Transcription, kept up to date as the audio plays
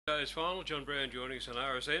Today's final, John Brown joining us on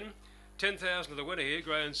RSN. 10,000 to the winner here.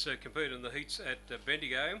 Grounds compete in the heats at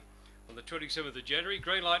Bendigo on the 27th of January.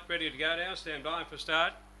 Green light ready to go now. Stand by for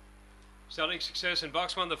start. Stunning Success in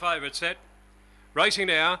box one, the favourite set. Racing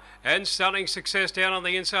now, and Stunning Success down on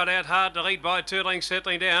the inside out, hard to lead by two lengths,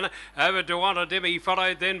 settling down over Duana Demi,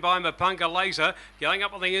 followed then by Mapunga Laser. Going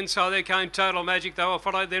up on the inside, there came Total Magic, they were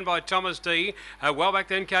followed then by Thomas D. Well back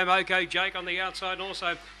then came OK Jake on the outside, and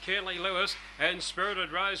also Kenley Lewis, and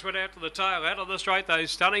Spirited Rose went out to the tail. Out of the straight though,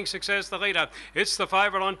 Stunning Success the leader. It's the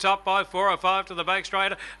favourite on top by 4 or 5 to the back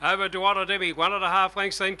straight over Duana Demi. 1.5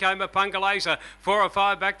 lengths, then came Mapunga Laser. 4 or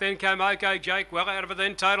 5 back, then came OK Jake. Well out of it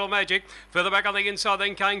then Total Magic. Further back on the inside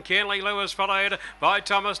then came Kenley Lewis, followed by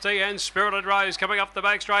Thomas D and Spirited Rose coming up the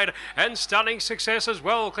back straight, and Stunning Success is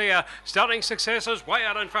well clear. Stunning Success is way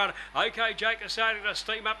out in front. OK Jake is starting to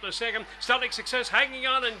steam up to second. Stunning Success hanging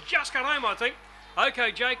on and just got home, I think.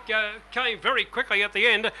 OK Jake came very quickly at the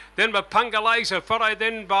end. Then Mapunga Laser, followed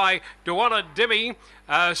then by Duana Demi,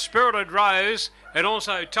 Spirited Rose, and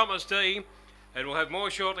also Thomas D. And we'll have more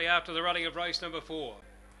shortly after the running of race number 4.